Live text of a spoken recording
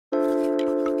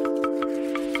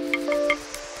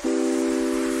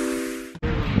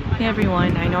Hey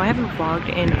everyone, I know I haven't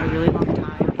vlogged in a really long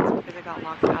time. It's because I got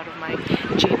locked out of my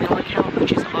Gmail account,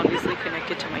 which is obviously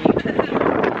connected to my YouTube account.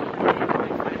 And I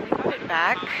finally got it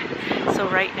back. So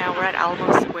right now we're at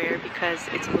Alamo Square because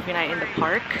it's movie night in the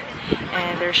park.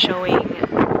 And they're showing Indiana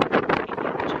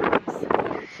Jones.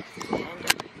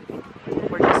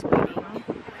 And we're just waiting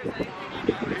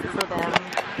for them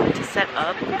to set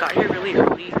up. We got here really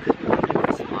early because we wanted to get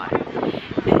a spot.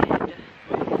 And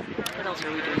what else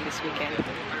are we doing this weekend?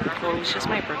 Well, it was just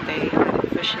my birthday. I'm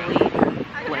officially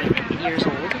blank years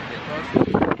old. And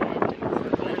over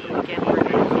the weekend we're going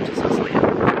to go to Sausalito.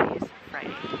 Today is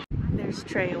Friday. There's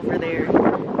Trey over there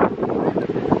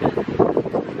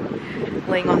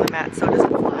laying on the mat so it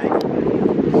doesn't fly.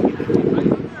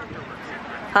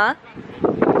 Huh?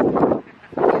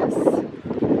 Yes.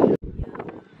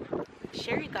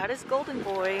 Sherry got his golden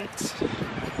boy.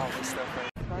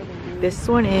 This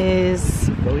one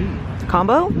is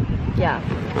combo? Yeah.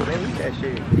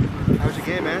 How's your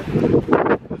game, man?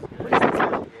 What is this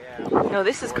one? No,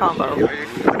 this is combo.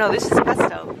 No, this is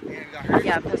pesto.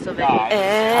 Yeah, pesto veggie.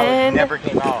 And never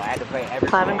came out. I had to play every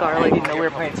clam and garlic. I didn't know we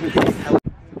were playing two games.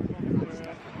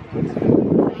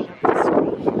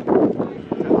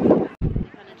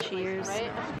 Cheers.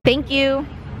 Thank you.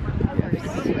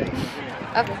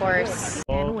 Of course.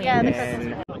 And wings. Yeah,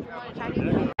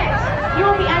 You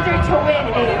will be entered to win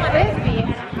a frisbee and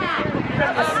a hat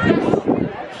from the school.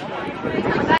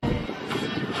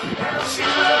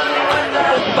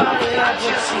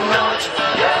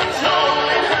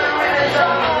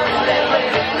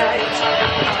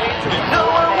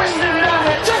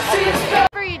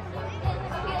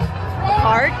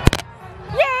 Card?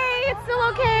 Yay! It's still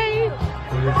okay.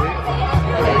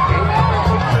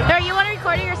 No, you want to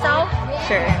record it yourself?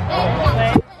 Sure.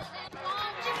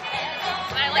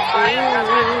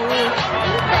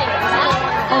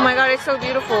 Oh my god, it's so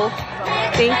beautiful.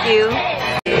 Thank you.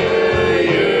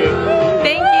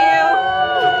 Thank you.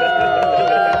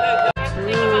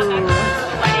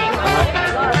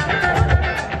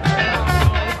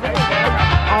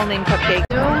 Almond cupcake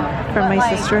from my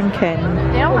sister and Ken.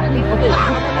 They don't want people to.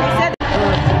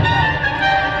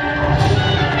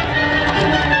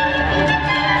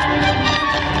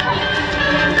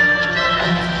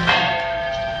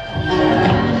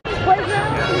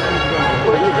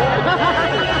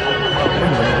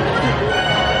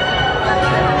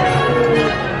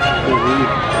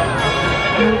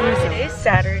 It is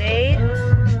Saturday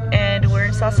and we're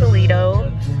in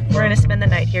Sausalito. We're gonna spend the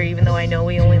night here even though I know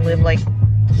we only live like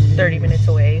 30 minutes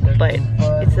away, but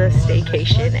it's a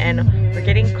staycation and we're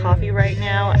getting coffee right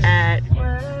now at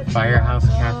Firehouse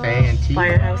Cafe and Tea.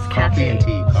 Firehouse Cafe. Coffee and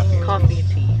tea. Coffee and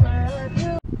tea.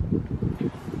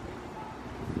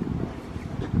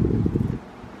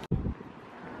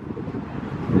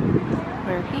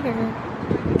 We're here.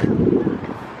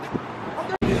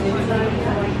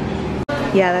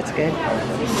 Yeah, that's good.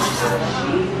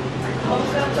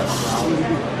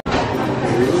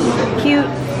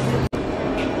 Cute.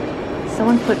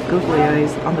 Someone put googly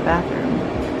eyes on the bathroom.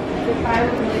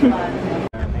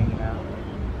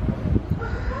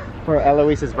 For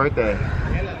Eloise's birthday.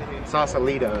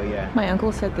 Sausalito, yeah. My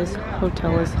uncle said this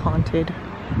hotel is haunted.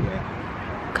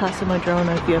 Casa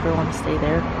Madrona if you ever want to stay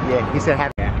there. Yeah, he said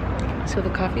have. So the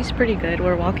coffee's pretty good.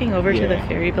 We're walking over to the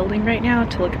ferry building right now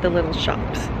to look at the little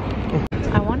shops.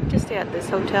 I wanted to stay at this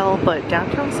hotel, but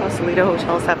downtown Sausalito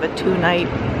hotels have a 2-night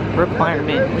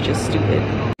requirement, which is stupid.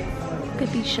 Look at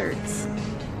these shirts.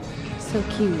 So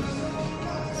cute.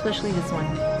 Especially this one.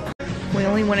 We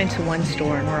only went into one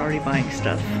store and we're already buying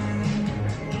stuff.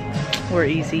 We're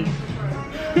easy.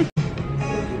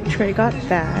 Trey got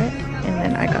that, and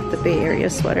then I got the Bay Area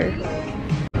sweater.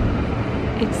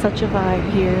 It's such a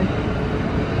vibe here.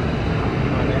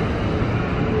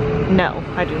 No,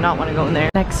 I do not want to go in there.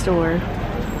 Next door.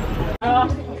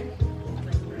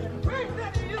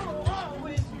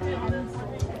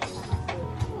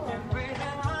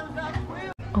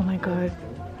 Oh my god.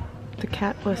 The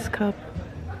cat bus cup.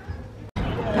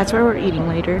 That's where we're eating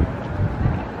later.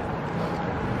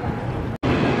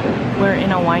 We're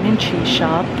in a wine and cheese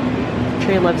shop.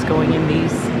 Trey loves going in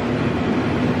these.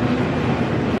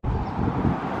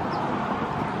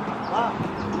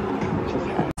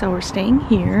 So we're staying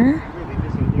here.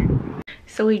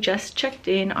 So we just checked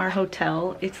in our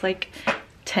hotel. It's like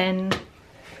 10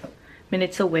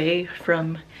 minutes away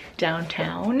from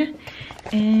downtown.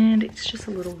 And it's just a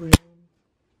little room.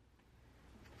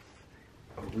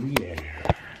 Oh yeah.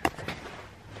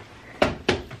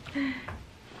 It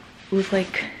was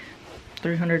like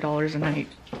 $300 a night.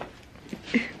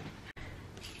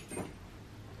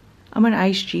 I'm an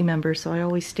IceG member, so I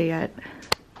always stay at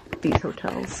these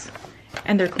hotels.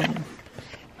 And they're clean.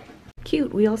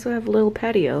 Cute. We also have a little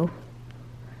patio.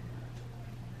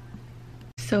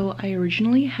 So I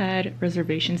originally had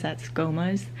reservations at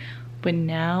Skoma's, but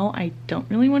now I don't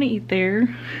really want to eat there.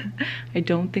 I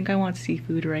don't think I want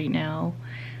seafood right now.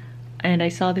 And I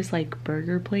saw this like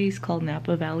burger place called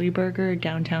Napa Valley Burger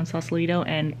downtown Sausalito,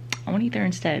 and I want to eat there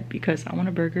instead because I want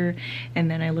a burger. And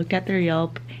then I looked at their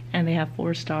Yelp and they have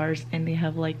 4 stars and they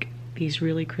have like these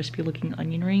really crispy looking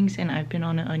onion rings, and I've been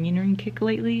on an onion ring kick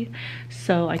lately.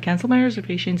 So I canceled my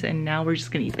reservations and now we're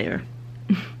just gonna eat there.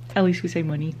 At least we save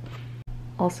money.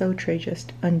 Also, Trey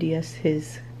just undies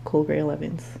his Cool Grey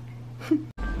 11s.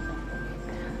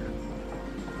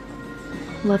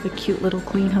 Love a cute little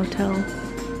clean hotel.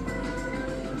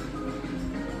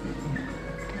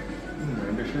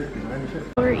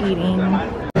 We're eating.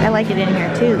 I like it in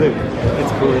here too. Look,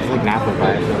 it's cool. It's like Napa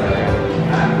vibes.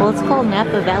 Well, it's called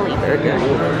Napa Valley Burger.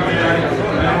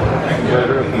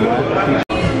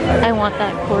 I want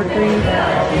that corkery.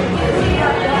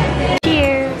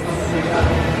 Cheers.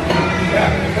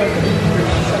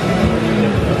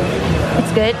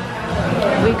 It's good.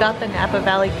 We got the Napa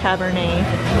Valley Cabernet.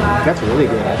 That's really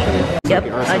good, actually. It's Yep,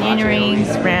 like onion cilantro rings,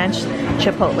 aioli. ranch,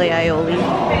 chipotle aioli.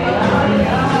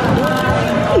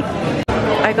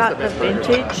 I got the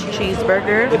vintage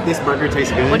cheeseburger. This burger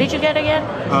tastes good. What did you get again?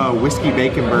 Whiskey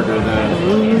bacon burger.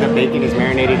 The bacon is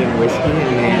marinated in whiskey,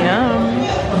 and then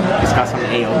Yum. it's got some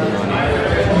aioli on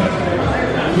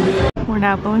it. We're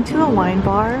now going to a wine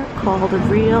bar called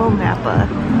Real Napa.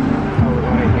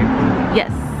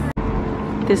 Yes.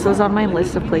 This was on my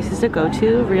list of places to go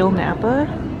to, Real Napa.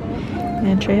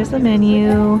 And Trey has the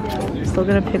menu. Still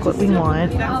gonna pick what we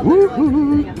want.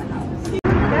 Woohoo! Yeah,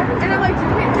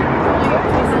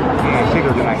 she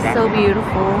goes like that. So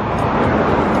beautiful.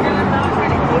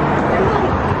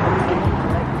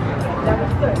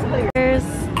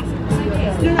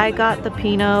 I got the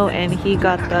Pinot and he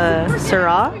got the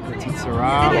Syrah.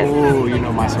 Syrah? Ooh, you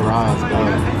know my Syrah is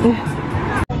good.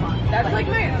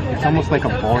 It's almost like a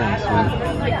boring sweet.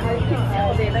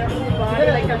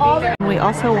 We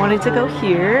also wanted to go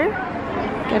here,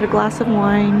 get a glass of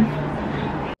wine.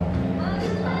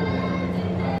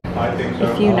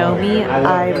 If you know me,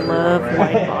 I love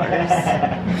wine bars.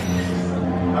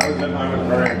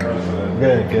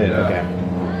 Good, good, okay.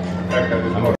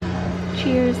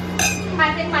 Cheers.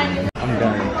 I'm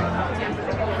done.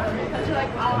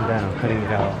 I'm done, I'm cutting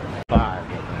it out.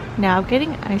 5. Now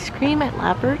getting ice cream at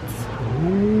Lappert's.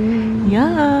 Yum.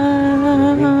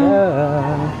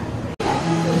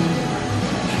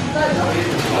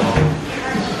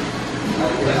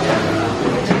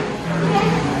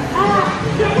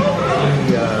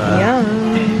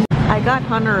 Yum. I got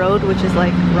Hunter Road, which is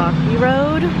like Rocky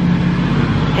Road.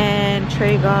 And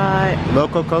Trey got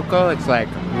Loco Coco, it's like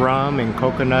rum and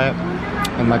coconut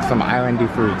and like some islandy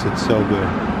fruits. It's so good.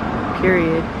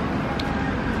 period.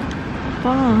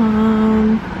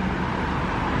 Bomb.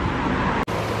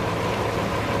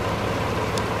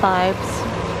 Vibes.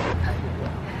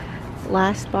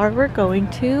 Last bar we're going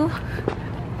to.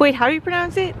 Wait, how do you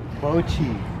pronounce it?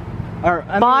 Bocce. Or,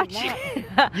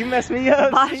 Bocce. You messed me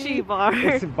up. Bocce Bar.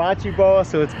 It's Bocce Bar,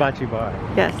 so it's Bocce Bar.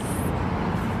 Yes.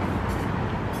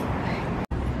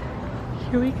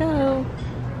 Here we go.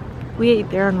 We ate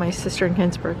there on my sister and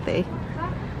Ken's birthday.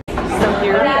 So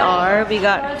here we are. We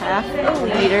got half a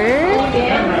liter.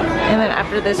 And then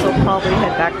after this we'll probably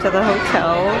head back to the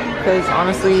hotel because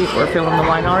honestly we're feeling the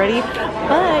wine already.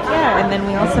 But yeah, and then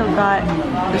we also got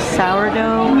the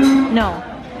sourdough. No,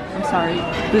 I'm sorry.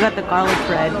 We got the garlic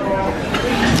bread.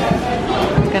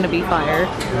 It's gonna be fire.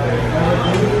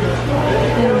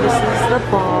 And this is the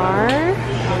bar.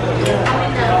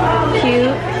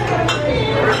 Cute.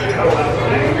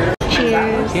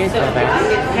 Cheers. Cheers,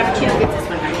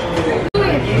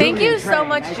 Thank you so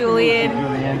much, Julian.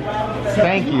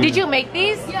 Thank you. Did you make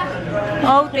these?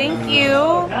 Oh, thank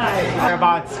you. They're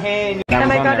about 10.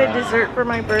 And I got a dessert for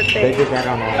my They birthday. did that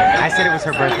on that. I said it was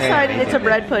her birthday. Decided it's a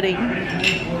bread pudding.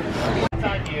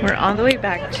 We're on the way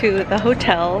back to the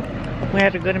hotel. We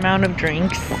had a good amount of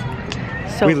drinks.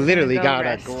 So We literally we're gonna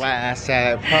got go a rest. glass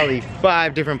at probably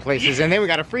 5 different places, and then we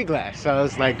got a free glass. So it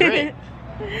was like great.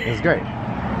 It was great.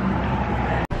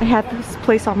 I had this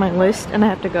place on my list and I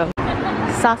have to go.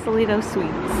 Sausalito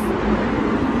Sweets.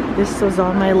 This was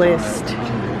on my list.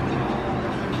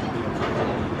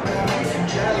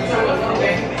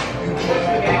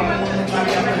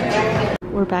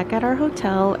 We're back at our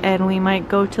hotel and we might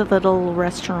go to the little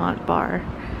restaurant bar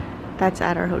that's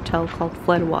at our hotel called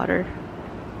Floodwater.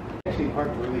 Actually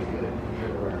parked really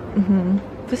good.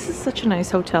 This is such a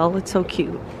nice hotel. It's so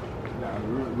cute.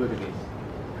 Look at this.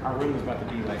 Our room is about to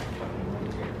be like fucking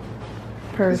right here.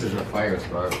 This is a fire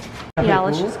spot. Yeah,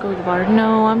 let's just go to the bar.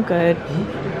 No, I'm good.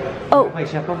 Oh, Play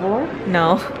shuffleboard?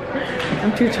 no.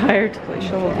 I'm too tired to play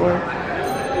shuffleboard.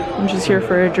 I'm just here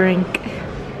for a drink.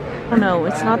 Oh no,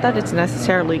 it's not that it's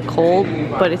necessarily cold,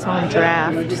 but it's on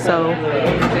draft, so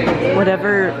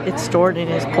whatever it's stored in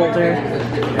is colder.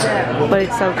 But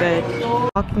it's so good.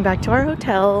 Walking back to our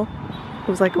hotel. It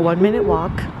was like a 1-minute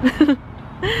walk. Good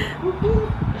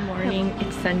morning,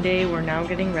 it's Sunday. We're now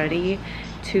getting ready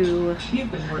to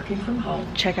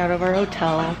check out of our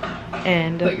hotel,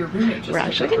 and we're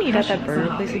actually gonna eat at that burger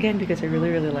place again because I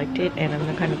really liked it, and I'm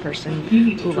the kind of person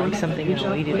who likes something and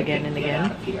will eat it again and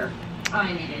again.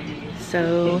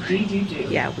 So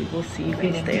yeah, we will see you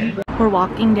guys there. We're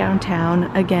walking downtown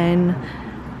again,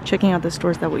 checking out the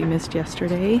stores that we missed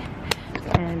yesterday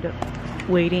and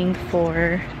waiting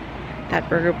for that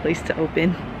burger place to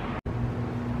open.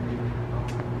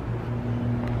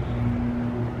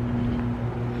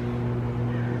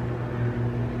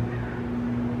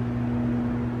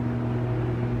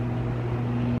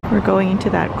 We're going into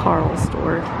that Carl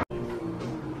store.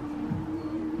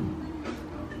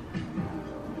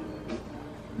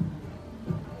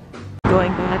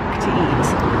 Going back to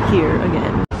eat here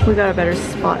again. We got a better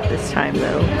spot this time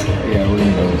though. Yeah, we're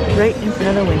gonna go right in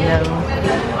front of the window.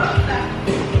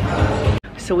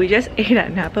 So we just ate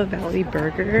at Napa Valley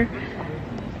Burger.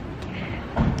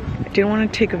 I didn't want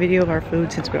to take a video of our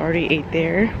food since we already ate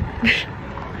there.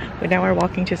 But now we're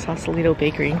walking to Sausalito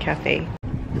Bakery and Cafe.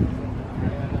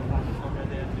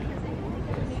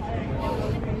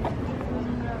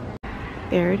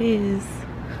 There it is.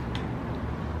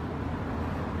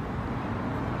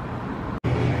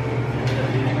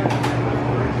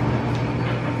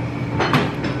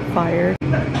 Fire.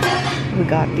 We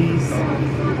got these.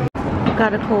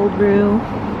 Got a cold brew.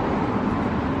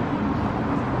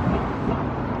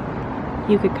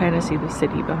 You could kind of see the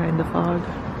city behind the fog.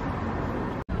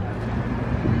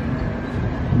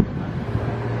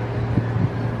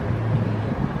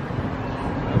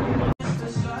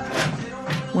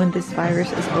 When this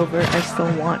virus is over, I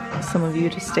still want some of you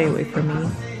to stay away from me.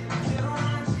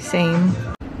 Same.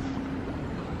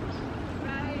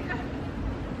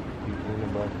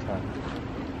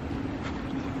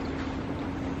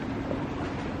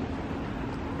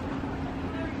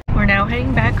 We're now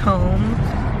heading back home,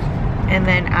 and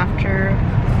then after,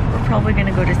 we're probably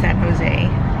gonna go to San Jose.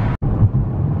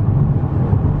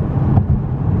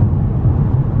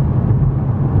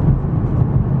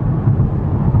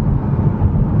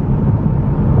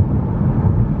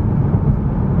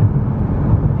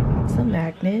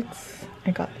 Magnets.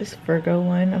 I got this Virgo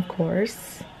one, of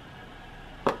course,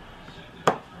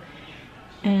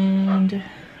 and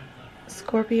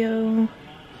Scorpio,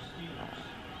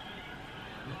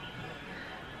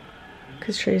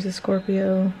 because Trey's a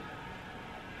Scorpio,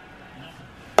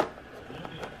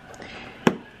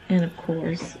 and of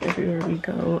course everywhere we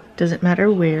go, doesn't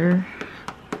matter where,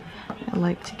 I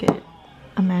like to get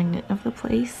a magnet of the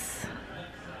place.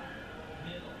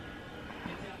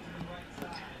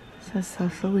 Says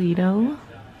Sausalito.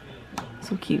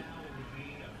 So cute.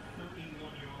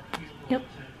 Yep,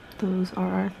 those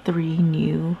are our 3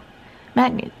 new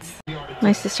magnets.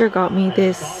 My sister got me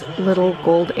this little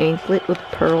gold anklet with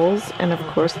pearls and of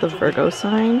course the Virgo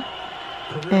sign.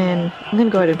 And I'm gonna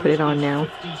go ahead and put it on now.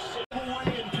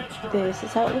 This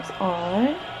is how it looks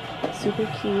on. Super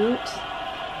cute.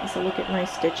 Also look at my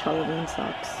Stitch Halloween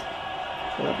socks.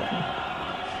 I love them.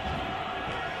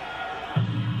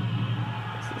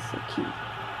 So cute.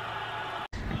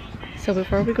 So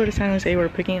before we go to San Jose, we're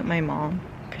picking up my mom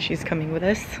because she's coming with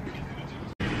us.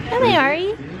 Hi,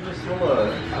 Ari.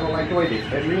 I don't like the way they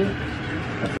fit me.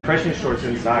 That's compression shorts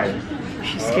inside.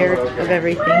 She's scared of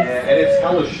everything. Yeah, and it's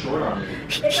hella short on me.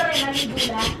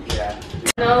 Yeah.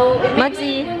 No,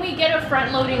 Mugsy. when we get a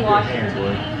front-loading washer.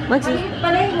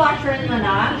 Mugsy. washer in the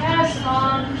Yes,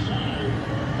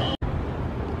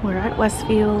 We're at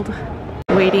Westfield,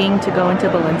 waiting to go into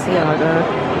Balenciaga.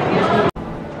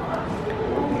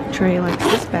 Trey likes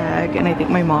this bag, and I think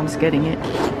my mom's getting it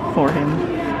for him.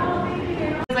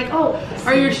 Like, oh,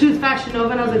 are your shoes Fashion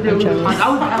Nova? And I was like, they're really fun.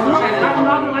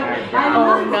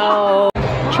 Oh no.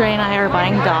 Trey and I are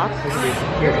buying Docs.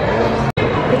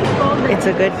 It's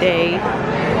a good day.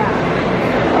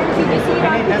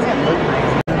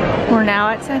 We're now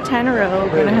at Santana Row.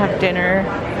 We're gonna have dinner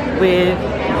with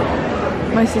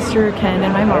my sister Ken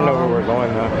and my mom. I don't know where we're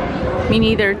going though. Me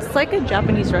neither. It's like a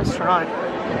Japanese restaurant.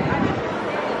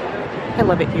 I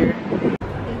love it here.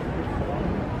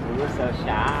 We're so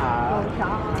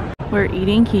shy. We're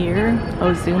eating here.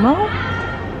 Ozuma.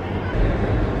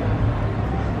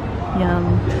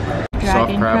 Yum.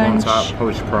 soft Dragon crab on crunch. top,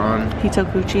 poached prawn, Pizza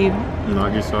cucci.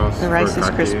 nagi sauce. The rice is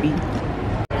furikake. crispy.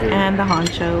 And the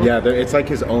honcho. Yeah, it's like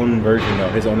his own version though,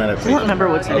 his own adaptation. I don't remember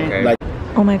what's in it. Like,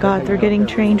 oh my god, they're getting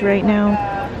trained right now.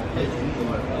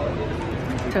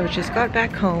 So I just got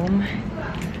back home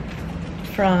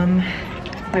from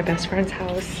my best friend's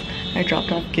house. I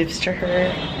dropped off gifts to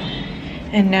her.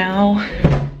 And now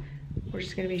we're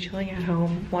just gonna be chilling at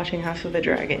home watching House of the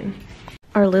Dragon.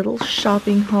 Our little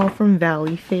shopping haul from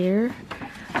Valley Fair.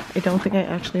 I don't think I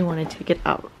actually want to take it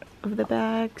out of the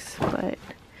bags, but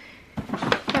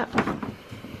yeah.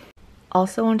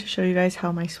 Also want to show you guys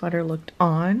how my sweater looked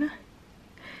on.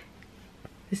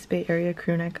 This Bay Area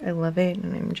crew neck, I love it,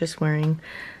 and I'm just wearing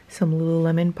some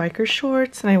Lululemon biker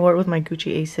shorts, and I wore it with my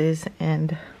Gucci Aces,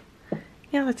 and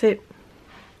yeah, that's it.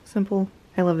 Simple.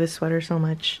 I love this sweater so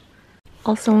much.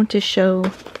 Also want to show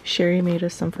Sherry made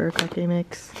us some furikake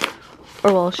mix.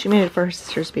 Or well, she made it for her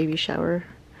sister's baby shower.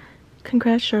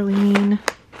 Congrats, Charlene.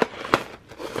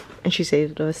 And she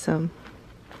saved us some.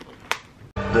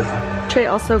 Trey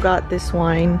also got this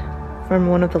wine from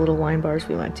one of the little wine bars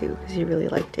we went to because he really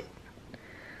liked it.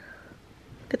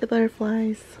 Look at the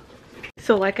butterflies.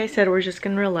 So like I said, we're just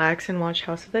gonna relax and watch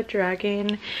House of the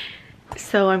Dragon.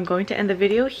 So I'm going to end the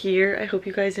video here. I hope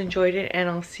you guys enjoyed it, and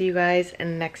I'll see you guys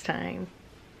next time.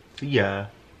 See ya.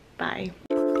 Bye.